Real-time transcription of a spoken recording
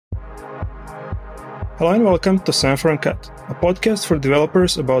Hello and welcome to Semaphore Uncut, a podcast for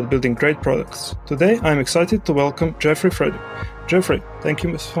developers about building great products. Today, I'm excited to welcome Jeffrey Frederick. Jeffrey, thank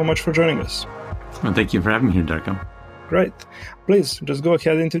you so much for joining us. Well, thank you for having me here, Darko. Great. Please, just go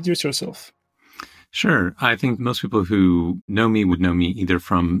ahead and introduce yourself. Sure. I think most people who know me would know me either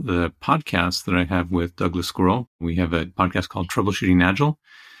from the podcast that I have with Douglas Squirrel. We have a podcast called Troubleshooting Agile,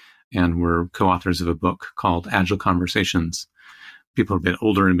 and we're co-authors of a book called Agile Conversations. People who are a bit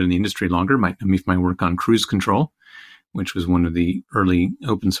older and been in the industry longer might know me from my work on Cruise Control, which was one of the early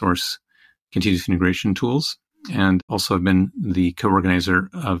open source continuous integration tools. And also have been the co-organizer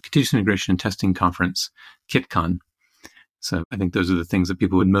of Continuous Integration and Testing Conference, KitCon. So I think those are the things that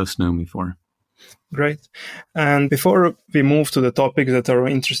people would most know me for. Great. And before we move to the topics that are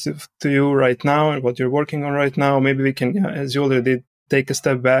interesting to you right now and what you're working on right now, maybe we can, as you already did, take a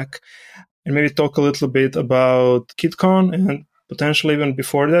step back and maybe talk a little bit about KitCon and potentially even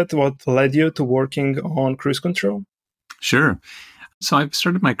before that, what led you to working on Cruise Control? Sure. So I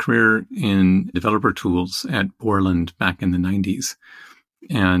started my career in developer tools at Borland back in the 90s.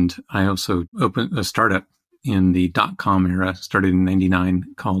 And I also opened a startup in the .com era, started in 99,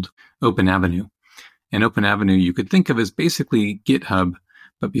 called Open Avenue. And Open Avenue you could think of as basically GitHub,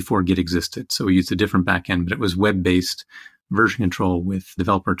 but before Git existed. So we used a different backend, but it was web-based version control with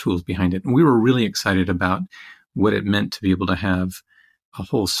developer tools behind it. And we were really excited about what it meant to be able to have a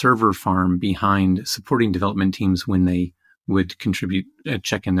whole server farm behind supporting development teams when they would contribute,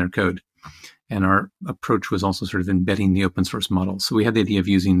 check in their code. And our approach was also sort of embedding the open source model. So we had the idea of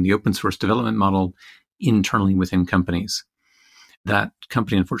using the open source development model internally within companies. That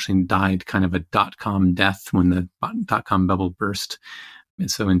company unfortunately died kind of a .com death when the .com bubble burst. And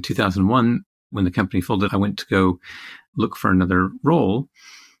so in 2001, when the company folded, I went to go look for another role.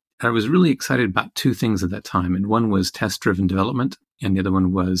 I was really excited about two things at that time. And one was test-driven development, and the other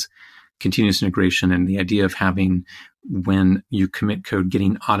one was continuous integration and the idea of having, when you commit code,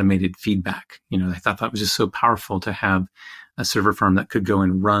 getting automated feedback. I thought that was just so powerful to have a server farm that could go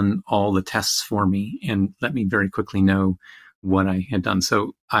and run all the tests for me and let me very quickly know what I had done.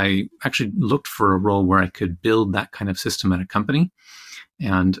 So I actually looked for a role where I could build that kind of system at a company.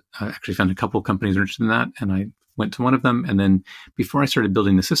 And I actually found a couple of companies interested in that. And I went to one of them. And then before I started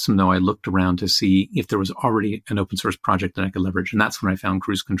building the system, though, I looked around to see if there was already an open source project that I could leverage. And that's when I found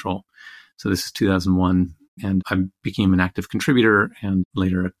Cruise Control. So this is 2001. And I became an active contributor and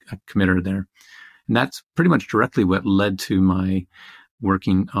later a committer there. And that's pretty much directly what led to my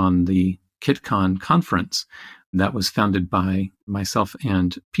working on the KitCon conference that was founded by myself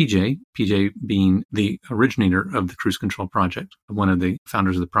and PJ being the originator of the Cruise Control project, one of the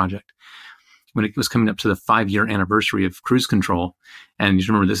founders of the project. When it was coming up to the 5-year anniversary of Cruise Control, and you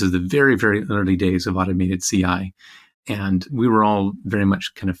remember this is the very, very early days of automated CI, and we were all very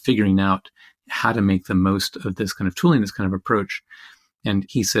much kind of figuring out how to make the most of this kind of tooling, this kind of approach. And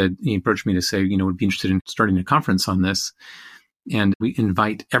he approached me to say, would be interested in starting a conference on this. And we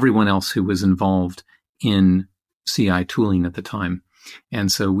invite everyone else who was involved in CI tooling at the time.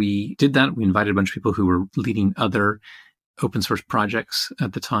 And so we did that. We invited a bunch of people who were leading other open source projects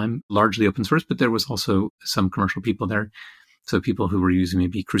at the time, largely open source, but there was also some commercial people there. So people who were using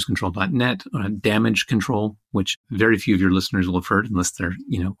maybe cruisecontrol.net, damage control, which very few of your listeners will have heard unless they're,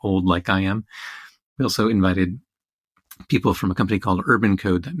 old like I am. We also invited people from a company called Urban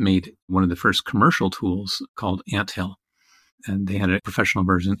Code that made one of the first commercial tools called Anthill. And they had a professional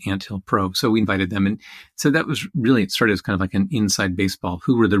version, Anthill Pro. So we invited them. And so that was really, it started as kind of like an inside baseball.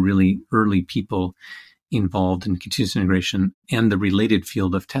 Who were the really early people involved in continuous integration and the related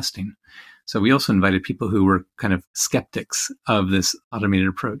field of testing? So we also invited people who were kind of skeptics of this automated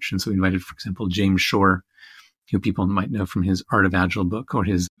approach. And so we invited, for example, James Shore, who people might know from his Art of Agile book or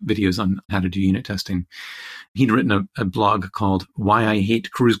his videos on how to do unit testing. He'd written a blog called Why I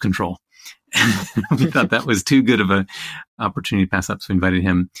Hate Cruise Control. We thought that was too good of an opportunity to pass up, so we invited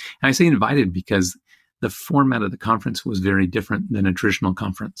him. And I say invited because the format of the conference was very different than a traditional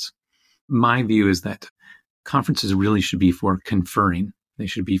conference. My view is that conferences really should be for conferring. They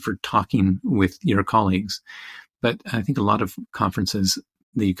should be for talking with your colleagues. But I think a lot of conferences,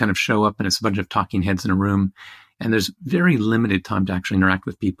 you kind of show up and it's a bunch of talking heads in a room, and there's very limited time to actually interact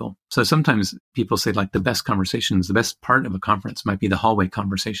with people. So sometimes people say like the best conversations, the best part of a conference might be the hallway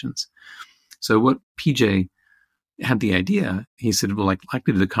conversations. So what PJ had the idea, he said, well, like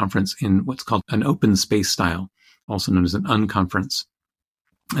to do the conference in what's called an open space style, also known as an unconference.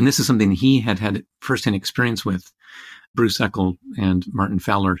 And this is something he had firsthand experience with. Bruce Eckel and Martin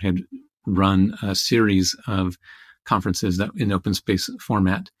Fowler had run a series of conferences that in open space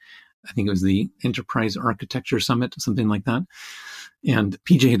format. I think it was the Enterprise Architecture Summit, something like that. And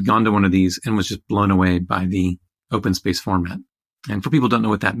PJ had gone to one of these and was just blown away by the open space format. And for people who don't know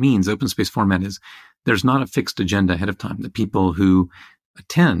what that means, open space format is there's not a fixed agenda ahead of time. The people who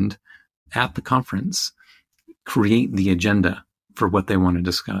attend at the conference create the agenda for what they want to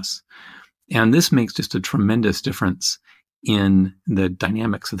discuss. And this makes just a tremendous difference in the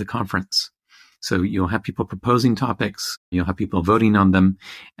dynamics of the conference. So you'll have people proposing topics, you'll have people voting on them.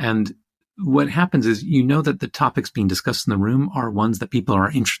 And what happens is you know that the topics being discussed in the room are ones that people are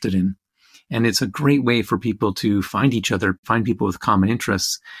interested in. And it's a great way for people to find each other, find people with common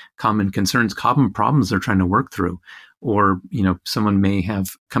interests, common concerns, common problems they're trying to work through. Or, someone may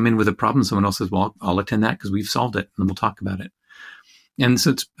have come in with a problem. Someone else says, well, I'll attend that because we've solved it and we'll talk about it. And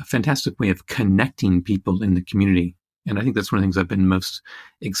so it's a fantastic way of connecting people in the community. And I think that's one of the things I've been most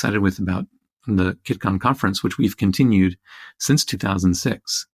excited with about the KidCon conference, which we've continued since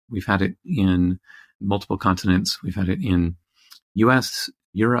 2006. We've had it in multiple continents. We've had it in US,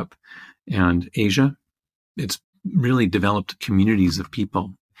 Europe, and Asia. It's really developed communities of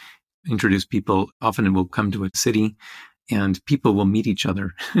people, introduced people. Often it will come to a city and people will meet each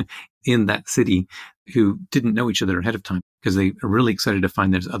other in that city who didn't know each other ahead of time because they are really excited to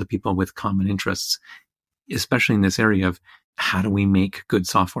find there's other people with common interests, especially in this area of how do we make good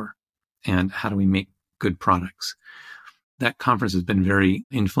software and how do we make good products. That conference has been very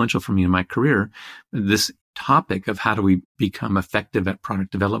influential for me in my career. This topic of how do we become effective at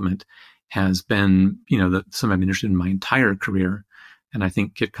product development has been, something I've been interested in my entire career. And I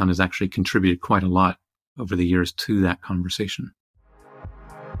think KidCon has actually contributed quite a lot over the years to that conversation.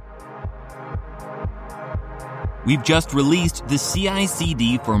 We've just released the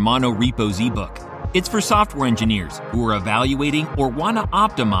CI/CD for MonoRepo's ebook. It's for software engineers who are evaluating or want to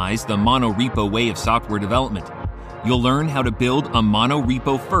optimize the MonoRepo way of software development. You'll learn how to build a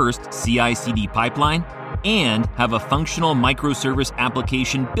MonoRepo-first CI/CD pipeline and have a functional microservice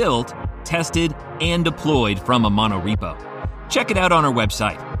application built, tested, and deployed from a monorepo. Check it out on our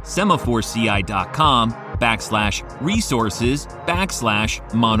website,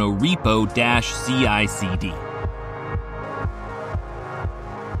 semaphore.ci.com/resources/monorepo-CICD.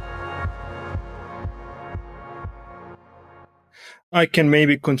 I can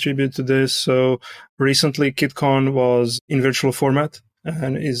maybe contribute to this. So recently KidCon was in virtual format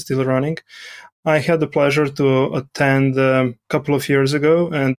and is still running. I had the pleasure to attend a couple of years ago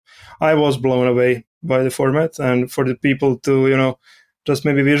and I was blown away by the format. And for the people to, just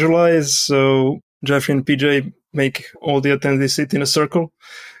maybe visualize. So Jeffrey and PJ make all the attendees sit in a circle,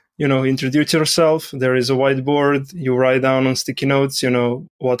 introduce yourself. There is a whiteboard. You write down on sticky notes,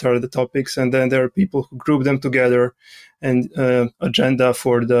 what are the topics. And then there are people who group them together and agenda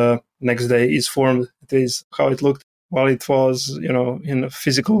for the next day is formed. It is how it looked while it was, in a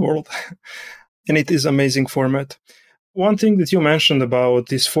physical world. And it is amazing format. One thing that you mentioned about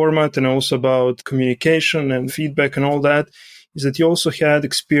this format and also about communication and feedback and all that is that you also had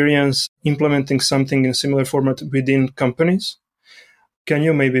experience implementing something in a similar format within companies. Can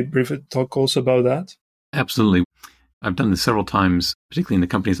you maybe briefly talk also about that? Absolutely. I've done this several times, particularly in the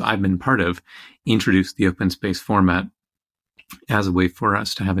companies I've been part of, introduced the open space format as a way for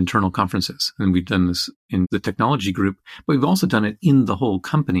us to have internal conferences. And we've done this in the technology group, but we've also done it in the whole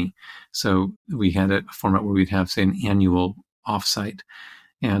company. So we had a format where we'd have, say, an annual offsite,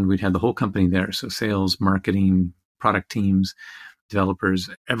 and we'd have the whole company there. So sales, marketing, product teams, developers,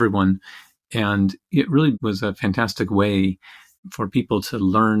 everyone. And it really was a fantastic way for people to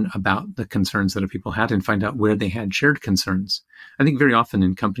learn about the concerns that people had and find out where they had shared concerns. I think very often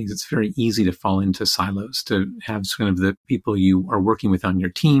in companies, it's very easy to fall into silos, to have sort of the people you are working with on your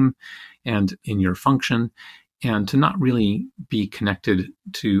team and in your function, and to not really be connected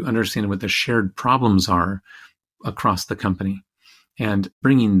to understand what the shared problems are across the company. And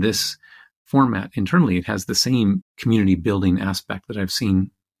bringing this format internally, it has the same community building aspect that I've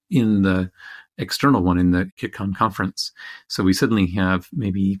seen in the external one in the KidCon conference. So we suddenly have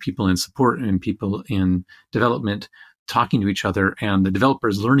maybe people in support and people in development talking to each other, and the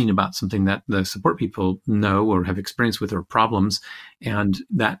developers learning about something that the support people know or have experience with or problems, and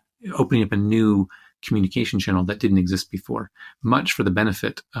that opening up a new communication channel that didn't exist before, much for the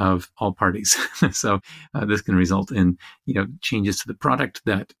benefit of all parties. So this can result in, changes to the product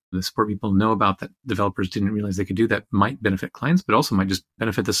that the support people know about that developers didn't realize they could do that might benefit clients, but also might just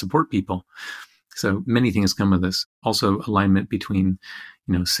benefit the support people. So many things come of this. Also alignment between,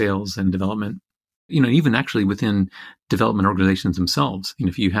 sales and development. Even actually within development organizations themselves,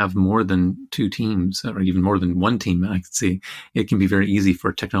 if you have more than two teams or even more than one team, I could see it can be very easy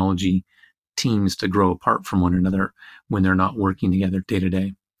for technology teams to grow apart from one another when they're not working together day to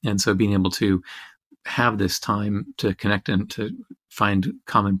day. And so being able to have this time to connect and to find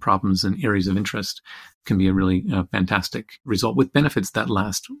common problems and areas of interest can be a really fantastic result with benefits that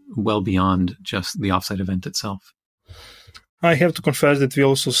last well beyond just the offsite event itself. I have to confess that we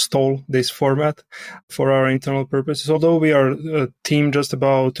also stole this format for our internal purposes. Although we are a team just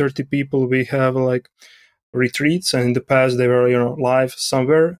about 30 people, we have like retreats, and in the past they were live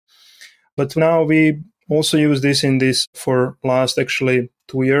somewhere. But now we also use this for last actually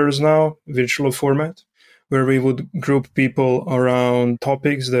 2 years now, virtual format, where we would group people around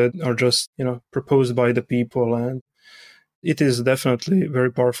topics that are just proposed by the people, and it is definitely a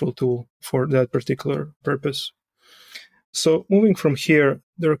very powerful tool for that particular purpose. So moving from here,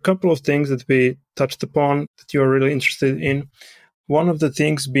 there are a couple of things that we touched upon that you are really interested in. One of the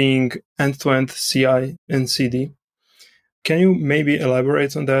things being end-to-end CI and CD. Can you maybe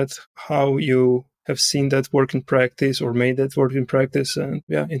elaborate on that, how you have seen that work in practice or made that work in practice, and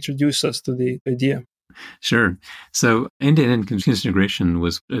introduce us to the idea? Sure. So end-to-end continuous integration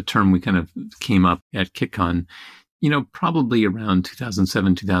was a term we kind of came up at KitCon, probably around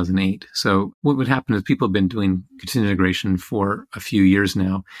 2007, 2008. So what would happen is people have been doing continuous integration for a few years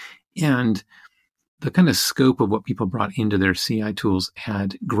now, and the kind of scope of what people brought into their CI tools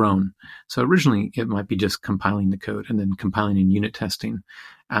had grown. So originally it might be just compiling the code and then compiling and unit testing,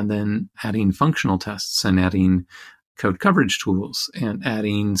 and then adding functional tests and adding code coverage tools and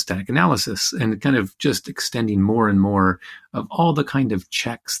adding static analysis, and kind of just extending more and more of all the kind of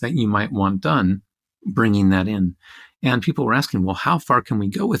checks that you might want done, bringing that in. And people were asking, well, how far can we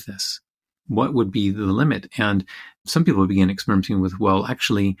go with this? What would be the limit? And some people began experimenting with, well,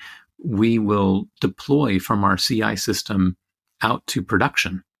 actually, we will deploy from our CI system out to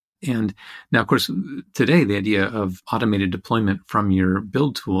production. And now, of course, today, the idea of automated deployment from your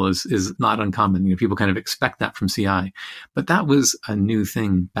build tool is not uncommon. People kind of expect that from CI. But that was a new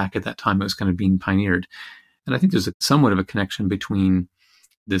thing back at that time. It was kind of being pioneered. And I think there's somewhat of a connection between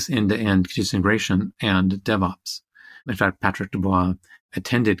this end-to-end continuous integration and DevOps. In fact, Patrick Dubois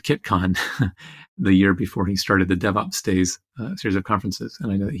attended KitCon the year before he started the DevOps Days series of conferences.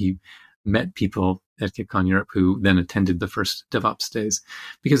 And I know that he met people at KitCon Europe who then attended the first DevOps Days,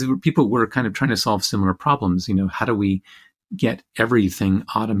 because people were kind of trying to solve similar problems. How do we get everything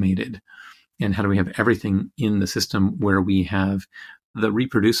automated? And how do we have everything in the system where we have the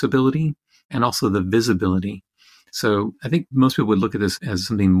reproducibility and also the visibility? So I think most people would look at this as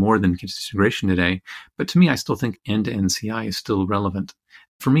something more than continuous integration today. But to me, I still think end-to-end CI is still relevant.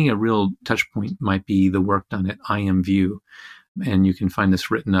 For me, a real touch point might be the work done at IMView. And you can find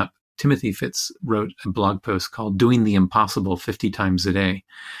this written up. Timothy Fitz wrote a blog post called Doing the Impossible 50 Times a Day,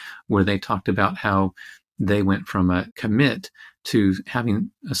 where they talked about how they went from a commit to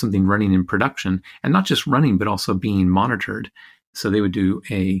having something running in production, and not just running, but also being monitored. So they would do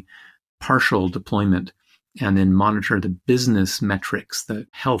a partial deployment and then monitor the business metrics, the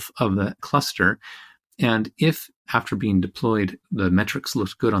health of the cluster. And if after being deployed, the metrics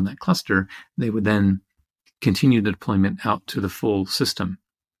looked good on that cluster, they would then continue the deployment out to the full system.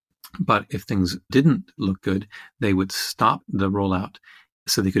 But if things didn't look good, they would stop the rollout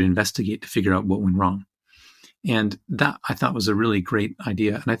so they could investigate to figure out what went wrong. And that I thought was a really great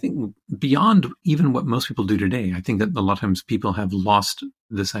idea. And I think beyond even what most people do today, I think that a lot of times people have lost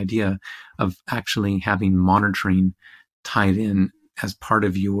this idea of actually having monitoring tied in as part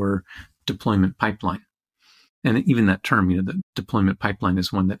of your deployment pipeline. And even that term, the deployment pipeline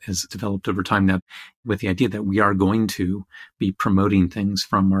is one that has developed over time now, with the idea that we are going to be promoting things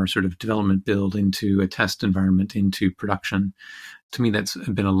from our sort of development build into a test environment into production. To me, that's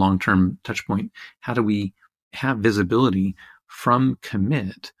been a long-term touch point. How do we have visibility from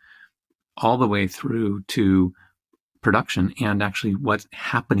commit all the way through to production and actually what's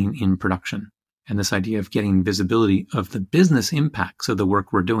happening in production? And this idea of getting visibility of the business impacts of the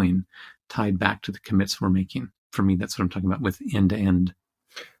work we're doing tied back to the commits we're making. For me, that's what I'm talking about with end-to-end.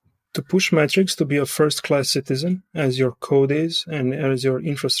 To push metrics to be a first-class citizen, as your code is and as your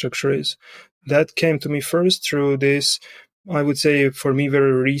infrastructure is, that came to me first through this, I would say for me,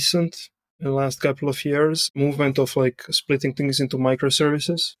 very recent, in the last couple of years, movement of like splitting things into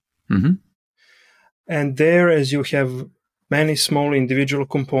microservices. Mm-hmm. And there, as you have many small individual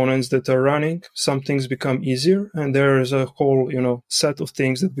components that are running, some things become easier, and there is a whole, set of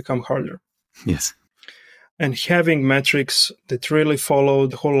things that become harder. Yes. And having metrics that really follow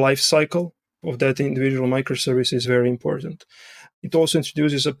the whole life cycle of that individual microservice is very important. It also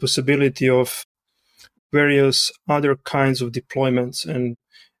introduces a possibility of various other kinds of deployments, and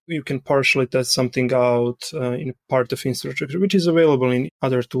you can partially test something out in part of infrastructure, which is available in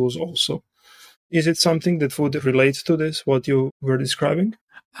other tools also. Is it something that would relate to this, what you were describing?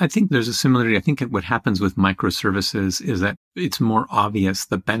 I think there's a similarity. I think what happens with microservices is that it's more obvious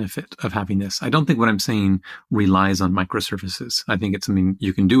the benefit of having this. I don't think what I'm saying relies on microservices. I think it's something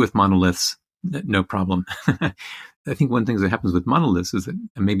you can do with monoliths, no problem. I think one thing that happens with monoliths is that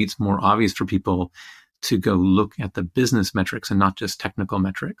maybe it's more obvious for people to go look at the business metrics and not just technical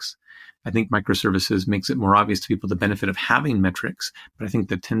metrics. I think microservices makes it more obvious to people the benefit of having metrics, but I think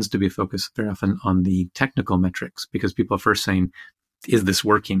that tends to be a focus very often on the technical metrics because people are first saying, is this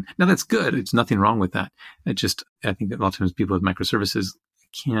working? Now that's good. It's nothing wrong with that. I think that a lot of times people with microservices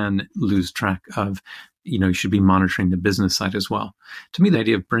can lose track of, you should be monitoring the business side as well. To me, the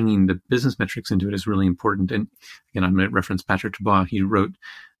idea of bringing the business metrics into it is really important. And again, I'm going to reference Patrick Dubois. He wrote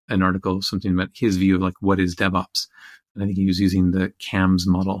an article, something about his view of what is DevOps. And I think he was using the CAMS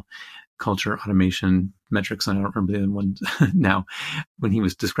model, culture, automation, metrics. And I don't remember the other ones now. When he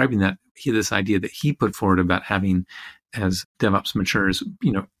was describing that, this idea that he put forward about having, as DevOps matures,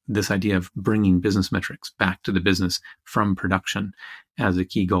 this idea of bringing business metrics back to the business from production as a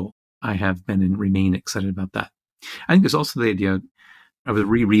key goal. I have been and remain excited about that. I think there's also the idea, I was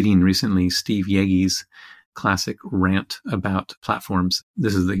rereading recently Steve Yeage's classic rant about platforms.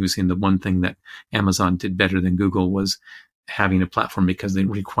 He was saying the one thing that Amazon did better than Google was having a platform because they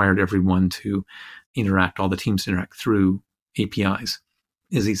required everyone to interact, all the teams to interact through APIs.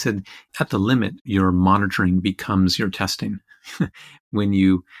 As he said, at the limit, your monitoring becomes your testing. When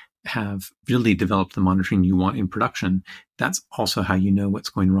you have really developed the monitoring you want in production, that's also how you know what's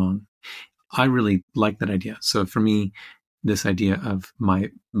going wrong. I really like that idea. So for me, this idea of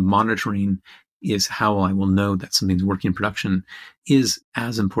my monitoring is how I will know that something's working in production is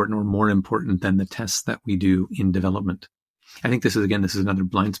as important or more important than the tests that we do in development. I think this is another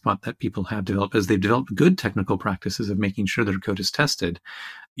blind spot that people have developed. As they've developed good technical practices of making sure their code is tested,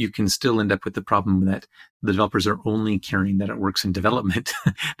 you can still end up with the problem that the developers are only caring that it works in development.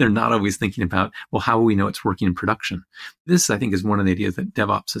 They're not always thinking about, well, how will we know it's working in production? This, I think, is one of the ideas that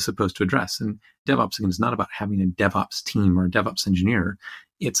DevOps is supposed to address. And DevOps, again, is not about having a DevOps team or a DevOps engineer.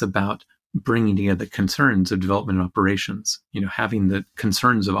 It's about bringing together the concerns of development and operations, having the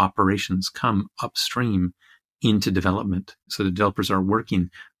concerns of operations come upstream into development. So the developers are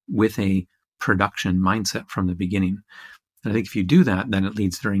working with a production mindset from the beginning. And I think if you do that, then it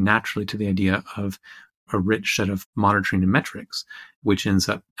leads very naturally to the idea of a rich set of monitoring and metrics, which ends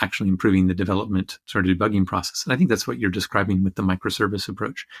up actually improving the development sort of debugging process. And I think that's what you're describing with the microservice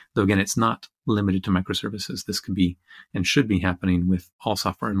approach. Though again, it's not limited to microservices. This could be and should be happening with all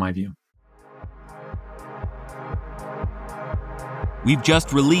software in my view. We've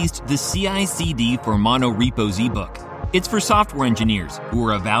just released the CI/CD for MonoRepo's ebook. It's for software engineers who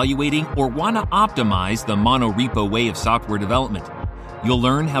are evaluating or want to optimize the MonoRepo way of software development. You'll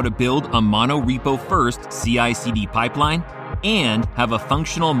learn how to build a MonoRepo-first CI/CD pipeline and have a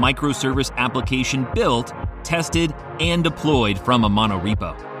functional microservice application built, tested, and deployed from a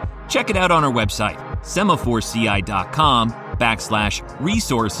monorepo. Check it out on our website,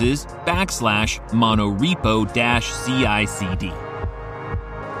 semaphoreci.com/resources/monorepo-CICD.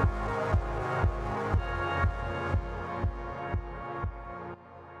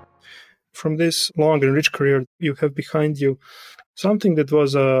 From this long and rich career you have behind you, something that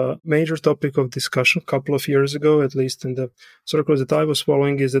was a major topic of discussion a couple of years ago, at least in the circles that I was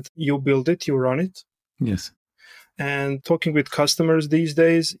following, is that you build it, you run it. Yes. And talking with customers these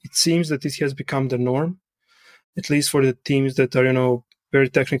days, it seems that it has become the norm, at least for the teams that are, very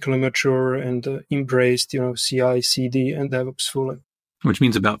technically mature and embraced, CI, CD, and DevOps fully. Which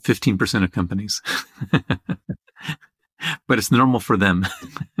means about 15% of companies. But it's normal for them.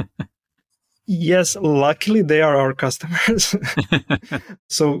 Yes, luckily they are our customers.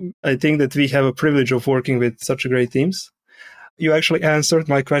 So I think that we have a privilege of working with such great teams. You actually answered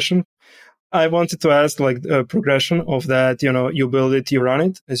my question. I wanted to ask a progression of that, you build it, you run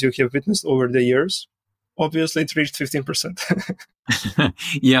it, as you have witnessed over the years. Obviously, it reached 15%.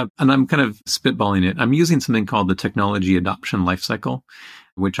 Yeah, and I'm kind of spitballing it. I'm using something called the technology adoption lifecycle,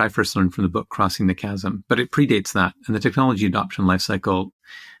 which I first learned from the book Crossing the Chasm, but it predates that. And the technology adoption lifecycle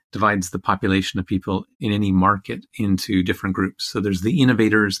divides the population of people in any market into different groups. So there's the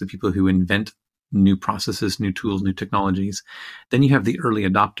innovators, the people who invent new processes, new tools, new technologies. Then you have the early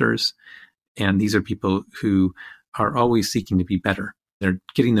adopters, and these are people who are always seeking to be better. They're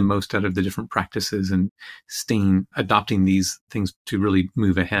getting the most out of the different practices and adopting these things to really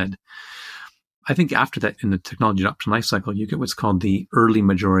move ahead. I think after that, in the technology adoption lifecycle, you get what's called the early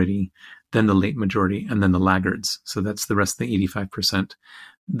majority, then the late majority, and then the laggards. So that's the rest of the 85%.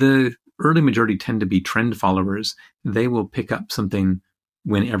 The early majority tend to be trend followers. They will pick up something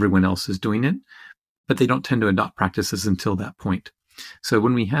when everyone else is doing it, but they don't tend to adopt practices until that point. So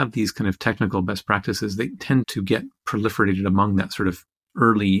when we have these kind of technical best practices, they tend to get proliferated among that sort of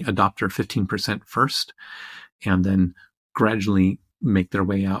early adopter 15% first, and then gradually make their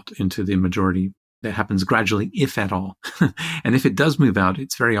way out into the majority. That happens gradually, if at all. And if it does move out,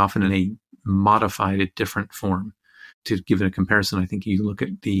 it's very often in a modified, different form. To give it a comparison, I think you look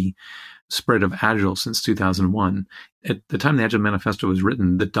at the spread of Agile since 2001. At the time the Agile Manifesto was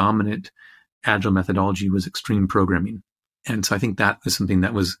written, the dominant Agile methodology was extreme programming. And so I think that is something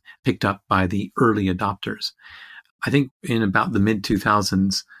that was picked up by the early adopters. I think in about the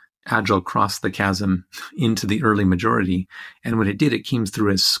mid-2000s, Agile crossed the chasm into the early majority. And when it did, it came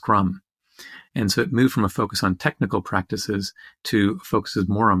through as Scrum. And so it moved from a focus on technical practices to focuses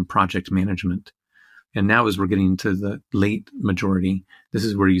more on project management. And now as we're getting to the late majority, this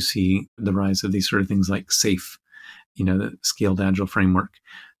is where you see the rise of these sort of things like SAFe, the Scaled Agile framework,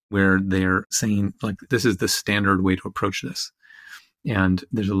 where they're saying, like, this is the standard way to approach this. And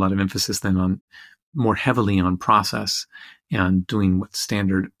there's a lot of emphasis then on more heavily on process and doing what's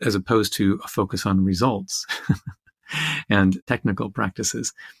standard, as opposed to a focus on results and technical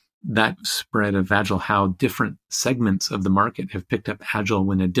practices. That spread of Agile, how different segments of the market have picked up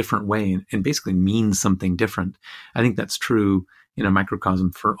Agile in a different way and basically means something different. I think that's true in a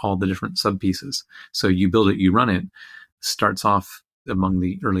microcosm for all the different subpieces. So you build it, you run it, starts off among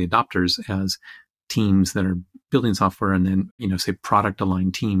the early adopters as teams that are building software, and then, say product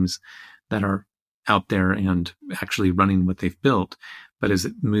aligned teams that are out there and actually running what they've built. But as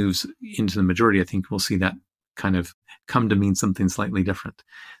it moves into the majority, I think we'll see that kind of come to mean something slightly different.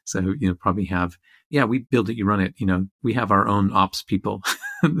 So, probably have, we build it, you run it. We have our own ops people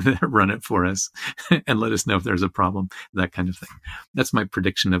that run it for us and let us know if there's a problem, that kind of thing. That's my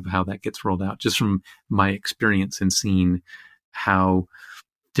prediction of how that gets rolled out, just from my experience in seeing how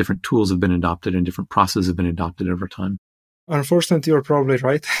different tools have been adopted and different processes have been adopted over time. Unfortunately, you're probably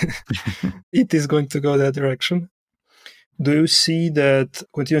right. It is going to go that direction. Do you see that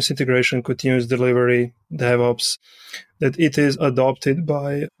continuous integration, continuous delivery, DevOps, that it is adopted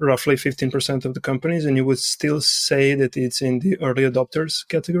by roughly 15% of the companies, and you would still say that it's in the early adopters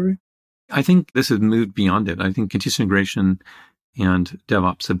category? I think this has moved beyond it. I think continuous integration and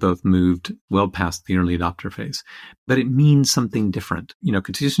DevOps have both moved well past the early adopter phase, but it means something different.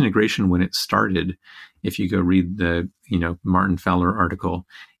 Continuous integration, when it started, if you go read the, Martin Fowler article,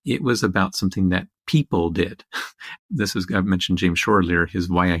 it was about something that people did. I mentioned James Shore earlier, his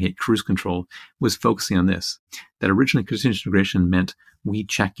Why I Hate Cruise Control was focusing on this, that originally continuous integration meant we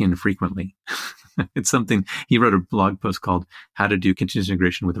check in frequently. It's something, he wrote a blog post called How to Do Continuous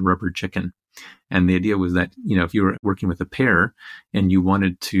Integration with a Rubber Chicken. And the idea was that, if you were working with a pair and you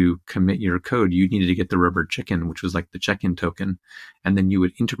wanted to commit your code, you needed to get the rubber chicken, which was like the check-in token. And then you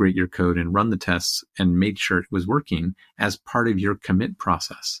would integrate your code and run the tests and make sure it was working as part of your commit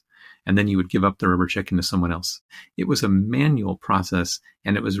process. And then you would give up the rubber chicken to someone else. It was a manual process,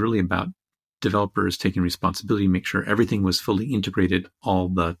 and it was really about developers taking responsibility to make sure everything was fully integrated all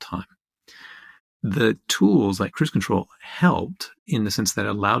the time. The tools like Cruise Control helped in the sense that it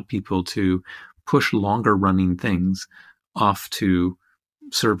allowed people to push longer running things off to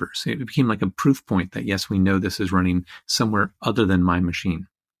servers. It became like a proof point that, yes, we know this is running somewhere other than my machine.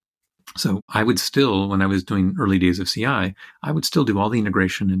 So I would still, when I was doing early days of CI, I would still do all the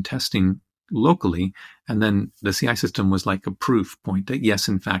integration and testing locally. And then the CI system was like a proof point that, yes,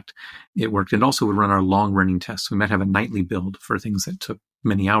 in fact, it worked. It also would run our long running tests. We might have a nightly build for things that took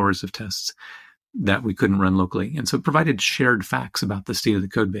many hours of tests that we couldn't run locally. And so it provided shared facts about the state of the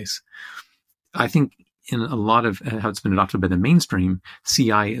code base. I think in a lot of how it's been adopted by the mainstream,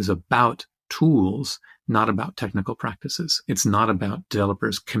 CI is about tools, not about technical practices. It's not about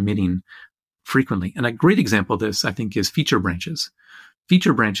developers committing frequently. And a great example of this, I think, is feature branches.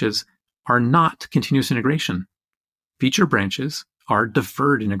 Feature branches are not continuous integration. Feature branches are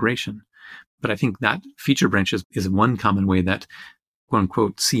deferred integration. But I think that feature branches is one common way that quote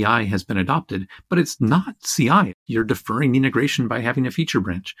unquote CI has been adopted, but it's not CI. You're deferring the integration by having a feature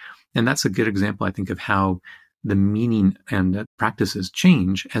branch. And that's a good example, I think, of how the meaning and practices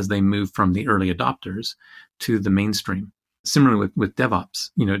change as they move from the early adopters to the mainstream. Similarly with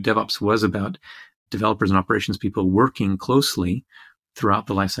DevOps, DevOps was about developers and operations people working closely throughout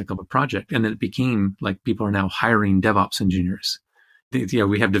the lifecycle of a project. And then it became like people are now hiring DevOps engineers.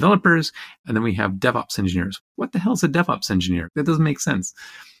 We have developers and then we have DevOps engineers. What the hell is a DevOps engineer? That doesn't make sense.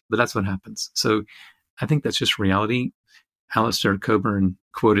 But that's what happens. So I think that's just reality. Alistair Coburn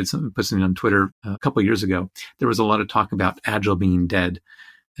put something on Twitter a couple of years ago. There was a lot of talk about Agile being dead,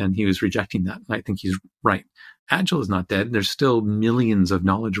 and he was rejecting that. And I think he's right. Agile is not dead. There's still millions of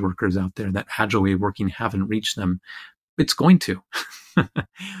knowledge workers out there that Agile way of working haven't reached them. It's going to.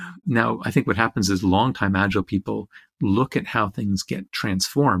 Now, I think what happens is longtime Agile people look at how things get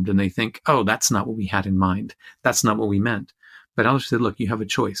transformed and they think, oh, that's not what we had in mind. That's not what we meant. But I'll just say, look, you have a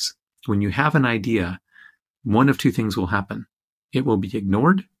choice. When you have an idea, one of two things will happen. It will be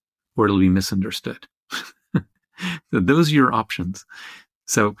ignored or it'll be misunderstood. So those are your options.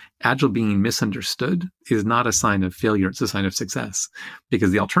 So Agile being misunderstood is not a sign of failure. It's a sign of success,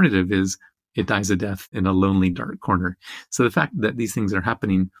 because the alternative is it dies a death in a lonely, dark corner. So the fact that these things are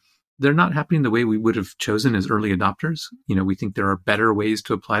happening, they're not happening the way we would have chosen as early adopters. We think there are better ways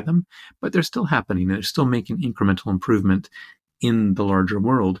to apply them, but they're still happening and they're still making incremental improvement in the larger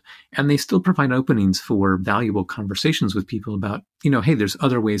world. And they still provide openings for valuable conversations with people about, hey, there's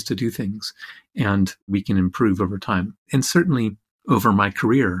other ways to do things and we can improve over time. And certainly over my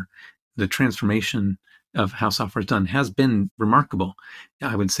career, the transformation of how software is done has been remarkable.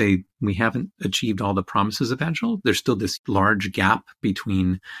 I would say we haven't achieved all the promises of Agile. There's still this large gap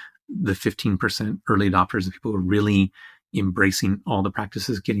between the 15% early adopters, the people who are really embracing all the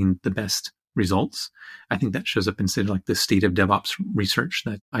practices, getting the best results. I think that shows up in like the state of DevOps research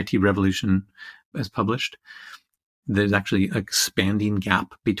that IT Revolution has published. There's actually an expanding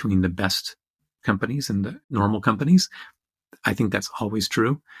gap between the best companies and the normal companies. I think that's always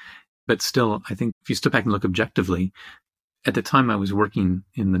true. But still, I think if you step back and look objectively, at the time I was working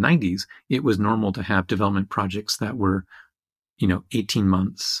in the 90s, it was normal to have development projects that were, 18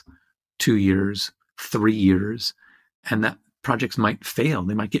 months, 2 years, 3 years, and that projects might fail.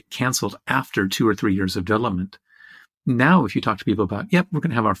 They might get canceled after 2 or 3 years of development. Now, if you talk to people about, we're going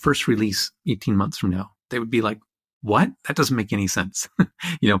to have our first release 18 months from now, they would be like, what? That doesn't make any sense.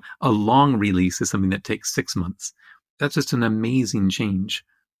 A long release is something that takes 6 months. That's just an amazing change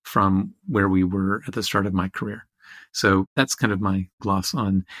from where we were at the start of my career. So that's kind of my gloss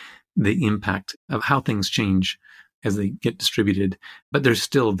on the impact of how things change as they get distributed. But there's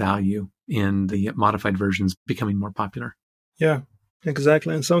still value in the modified versions becoming more popular. Yeah,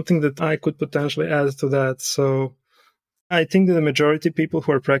 exactly. And something that I could potentially add to that. So I think that the majority of people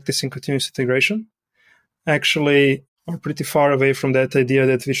who are practicing continuous integration actually are pretty far away from that idea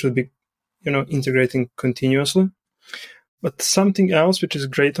that we should be, integrating continuously. But something else which is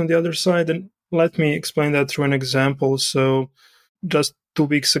great on the other side, and let me explain that through an example. So just 2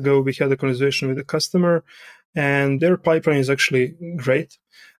 weeks ago, we had a conversation with a customer, and their pipeline is actually great.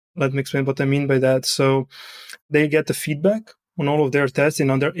 Let me explain what I mean by that. So they get the feedback on all of their tests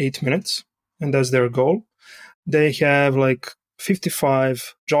in under 8 minutes, and that's their goal. They have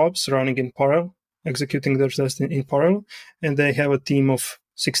 55 jobs running in parallel, executing their tests in parallel, and they have a team of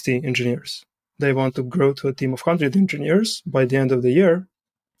 60 engineers. They want to grow to a team of 100 engineers by the end of the year.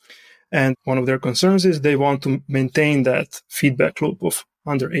 And one of their concerns is they want to maintain that feedback loop of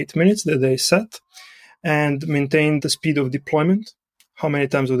under 8 minutes that they set and maintain the speed of deployment. How many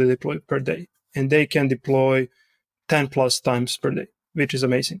times do they deploy per day? And they can deploy 10 plus times per day, which is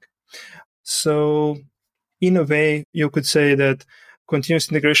amazing. So in a way, you could say that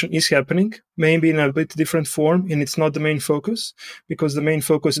continuous integration is happening, maybe in a bit different form, and it's not the main focus, because the main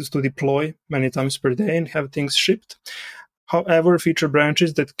focus is to deploy many times per day and have things shipped. However, feature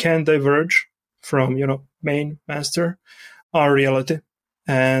branches that can diverge from, main master are reality.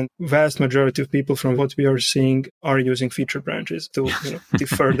 And vast majority of people, from what we are seeing, are using feature branches to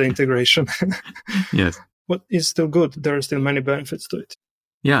defer the integration. Yes. But it's still good. There are still many benefits to it.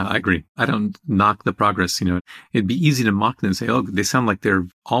 Yeah, I agree. I don't knock the progress. It'd be easy to mock them and say, oh, they sound like they're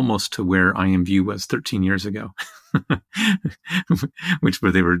almost to where IMView was 13 years ago,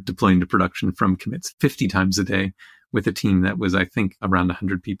 where they were deploying to production from commits 50 times a day with a team that was, I think, around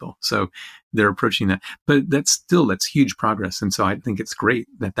 100 people. So they're approaching that. But that's huge progress. And so I think it's great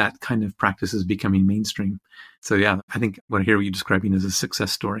that kind of practice is becoming mainstream. So yeah, I think what I hear what you're describing is a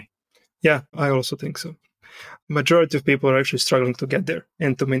success story. Yeah, I also think so. Majority of people are actually struggling to get there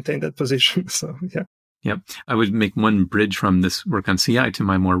and to maintain that position. So, yeah. Yep. I would make one bridge from this work on CI to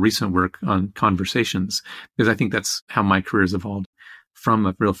my more recent work on conversations, because I think that's how my career has evolved, from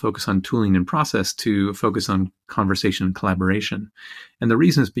a real focus on tooling and process to a focus on conversation and collaboration. And the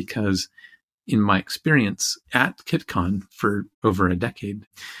reason is because in my experience at KitCon for over a decade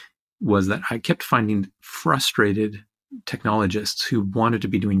was that I kept finding frustrated technologists who wanted to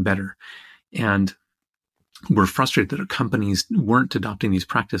be doing better and were frustrated that companies weren't adopting these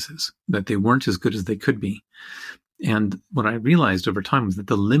practices, that they weren't as good as they could be. And what I realized over time was that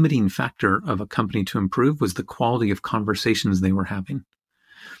the limiting factor of a company to improve was the quality of conversations they were having.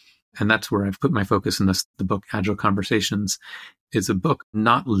 And that's where I've put my focus in this. The book Agile Conversations is a book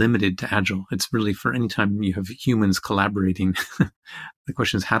not limited to Agile. It's really for any time you have humans collaborating. The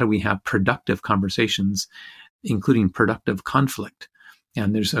question is, how do we have productive conversations including productive conflict.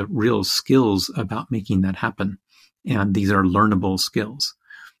 And there's a real skills about making that happen. And these are learnable skills.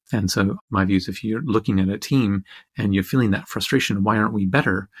 And so my view is if you're looking at a team and you're feeling that frustration, why aren't we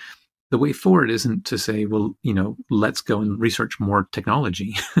better? The way forward isn't to say, well, let's go and research more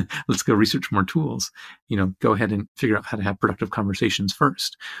technology. Let's go research more tools. Go ahead and figure out how to have productive conversations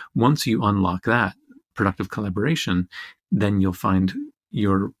first. Once you unlock that productive collaboration, then you'll find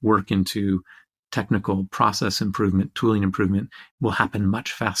your work into technical process improvement, tooling improvement will happen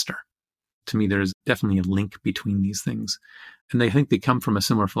much faster. To me, there's definitely a link between these things. And I think they come from a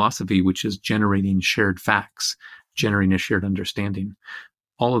similar philosophy, which is generating shared facts, generating a shared understanding.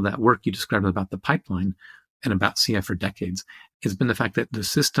 All of that work you described about the pipeline and about CI for decades has been the fact that the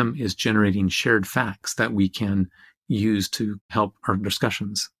system is generating shared facts that we can use to help our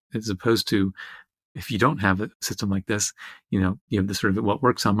discussions, as opposed to if you don't have a system like this, you have this sort of what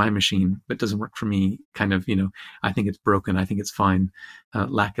works on my machine, but doesn't work for me kind of, I think it's broken. I think it's fine.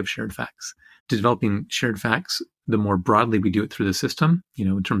 Lack of shared facts. Developing shared facts, the more broadly we do it through the system,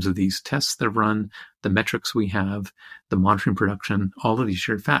 in terms of these tests that run, the metrics we have, the monitoring production, all of these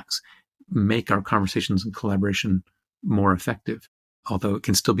shared facts make our conversations and collaboration more effective, although it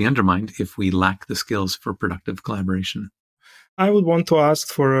can still be undermined if we lack the skills for productive collaboration. I would want to ask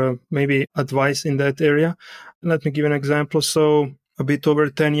for maybe advice in that area. Let me give an example. So a bit over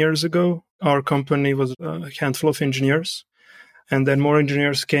 10 years ago, our company was a handful of engineers, and then more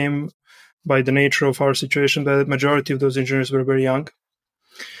engineers came. By the nature of our situation, the majority of those engineers were very young.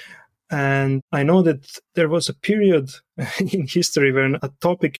 And I know that there was a period in history when a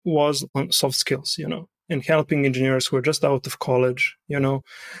topic was on soft skills, and helping engineers who are just out of college,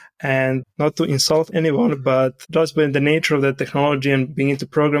 and not to insult anyone, but just by the nature of the technology and being into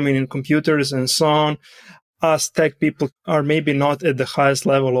programming and computers and so on, us tech people are maybe not at the highest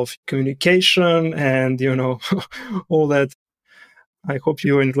level of communication and, all that. I hope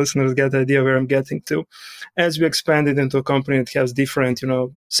you and listeners get the idea where I'm getting to. As we expanded into a company that has different,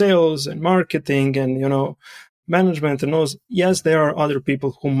 sales and marketing and, management and those, yes, there are other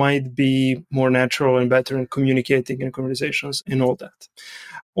people who might be more natural and better in communicating in conversations and all that.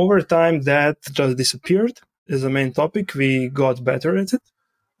 Over time, that just disappeared as a main topic. We got better at it,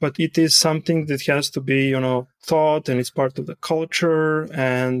 but it is something that has to be, taught, and it's part of the culture.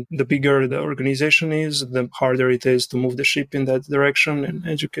 And the bigger the organization is, the harder it is to move the ship in that direction and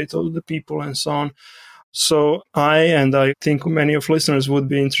educate all the people and so on. So I think many of listeners would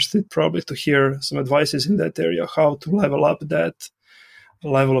be interested probably to hear some advices in that area, how to level up that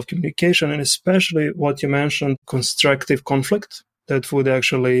level of communication, and especially what you mentioned, constructive conflict, that would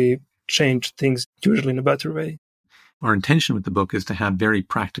actually change things usually in a better way. Our intention with the book is to have very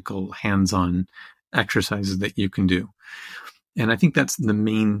practical, hands-on exercises that you can do. And I think that's the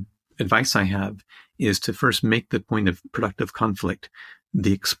main advice I have, is to first make the point of productive conflict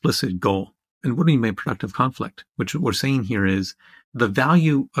the explicit goal. And what do you mean by productive conflict? Which what we're saying here is the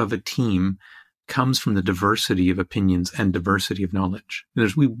value of a team comes from the diversity of opinions and diversity of knowledge.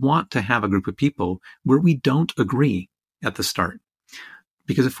 We want to have a group of people where we don't agree at the start.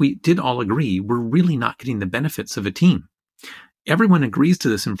 Because if we did all agree, we're really not getting the benefits of a team. Everyone agrees to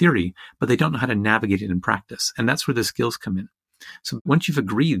this in theory, but they don't know how to navigate it in practice. And that's where the skills come in. So once you've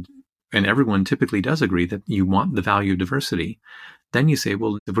agreed, and everyone typically does agree that you want the value of diversity, then you say,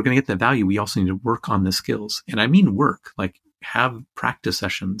 well, if we're going to get that value, we also need to work on the skills. And I mean work, like have practice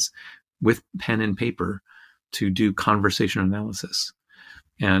sessions with pen and paper to do conversation analysis.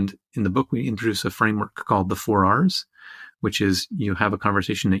 And in the book, we introduce a framework called the 4 R's, which is you have a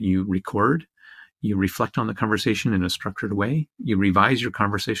conversation that you record, you reflect on the conversation in a structured way, you revise your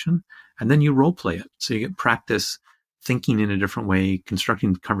conversation, and then you role play it. So you get practice thinking in a different way,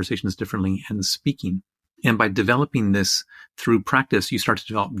 constructing conversations differently, and speaking. And by developing this through practice, you start to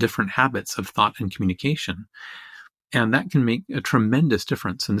develop different habits of thought and communication. And that can make a tremendous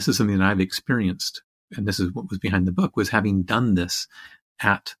difference. And this is something that I've experienced. And this is what was behind the book, was having done this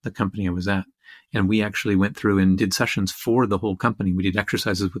at the company I was at. And we actually went through and did sessions for the whole company. We did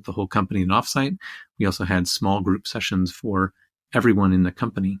exercises with the whole company in offsite. We also had small group sessions for everyone in the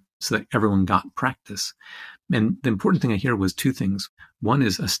company so that everyone got practice. And the important thing I hear was 2 things. One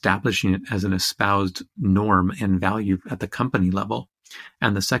is establishing it as an espoused norm and value at the company level.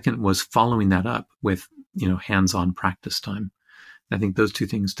 And the second was following that up with, hands-on practice time. And I think those 2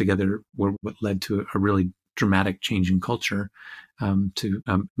 things together were what led to a really dramatic change in culture, to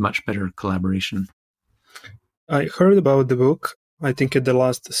much better collaboration. I heard about the book, I think at the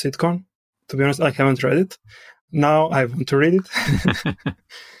last SitCon. To be honest, I haven't read it. Now I want to read it.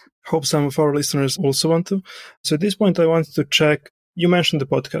 Hope some of our listeners also want to. So at this point, I wanted to check, you mentioned the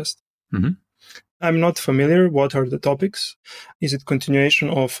podcast. Mm-hmm. I'm not familiar. What are the topics? Is it continuation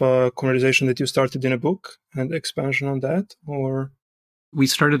of a conversation that you started in a book and expansion on that, or? We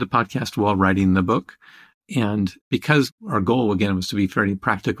started the podcast while writing the book. And because our goal, again, was to be very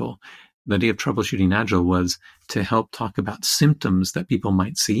practical, the idea of troubleshooting Agile was to help talk about symptoms that people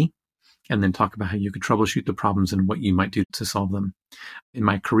might see, and then talk about how you could troubleshoot the problems and what you might do to solve them. In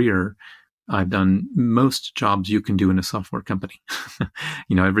my career, I've done most jobs you can do in a software company.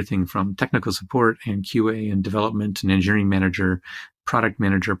 Everything from technical support and QA and development and engineering manager, product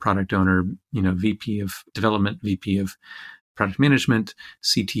owner, VP of development, VP of product management,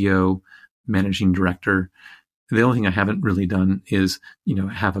 CTO, managing director. The only thing I haven't really done is,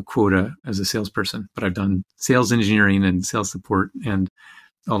 have a quota as a salesperson, but I've done sales engineering and sales support and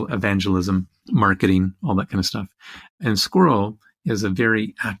all evangelism, marketing, all that kind of stuff. And Squirrel is a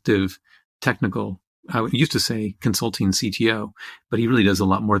very active technical, I used to say consulting CTO, but he really does a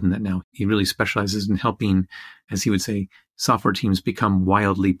lot more than that now. He really specializes in helping, as he would say, software teams become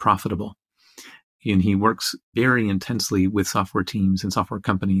wildly profitable. And he works very intensely with software teams and software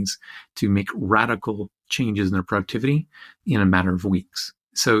companies to make radical changes in their productivity in a matter of weeks.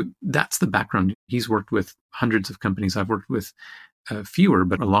 So that's the background. He's worked with hundreds of companies. I've worked with fewer,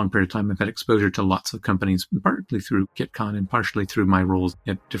 but a long period of time. I've had exposure to lots of companies, partly through KitCon and partially through my roles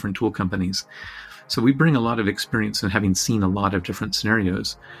at different tool companies. So we bring a lot of experience in having seen a lot of different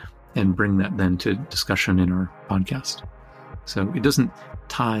scenarios and bring that then to discussion in our podcast. So it doesn't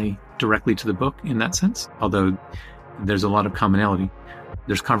tie directly to the book in that sense, although there's a lot of commonality.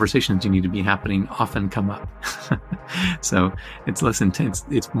 There's conversations you need to be happening often come up. So it's less intense.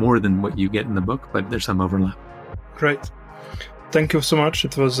 It's more than what you get in the book, but there's some overlap. Great. Thank you so much.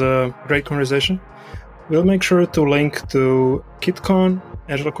 It was a great conversation. We'll make sure to link to KitCon,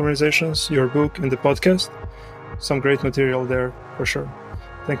 Agile Conversations, your book, and the podcast. Some great material there for sure.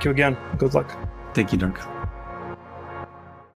 Thank you again. Good luck. Thank you, Darko.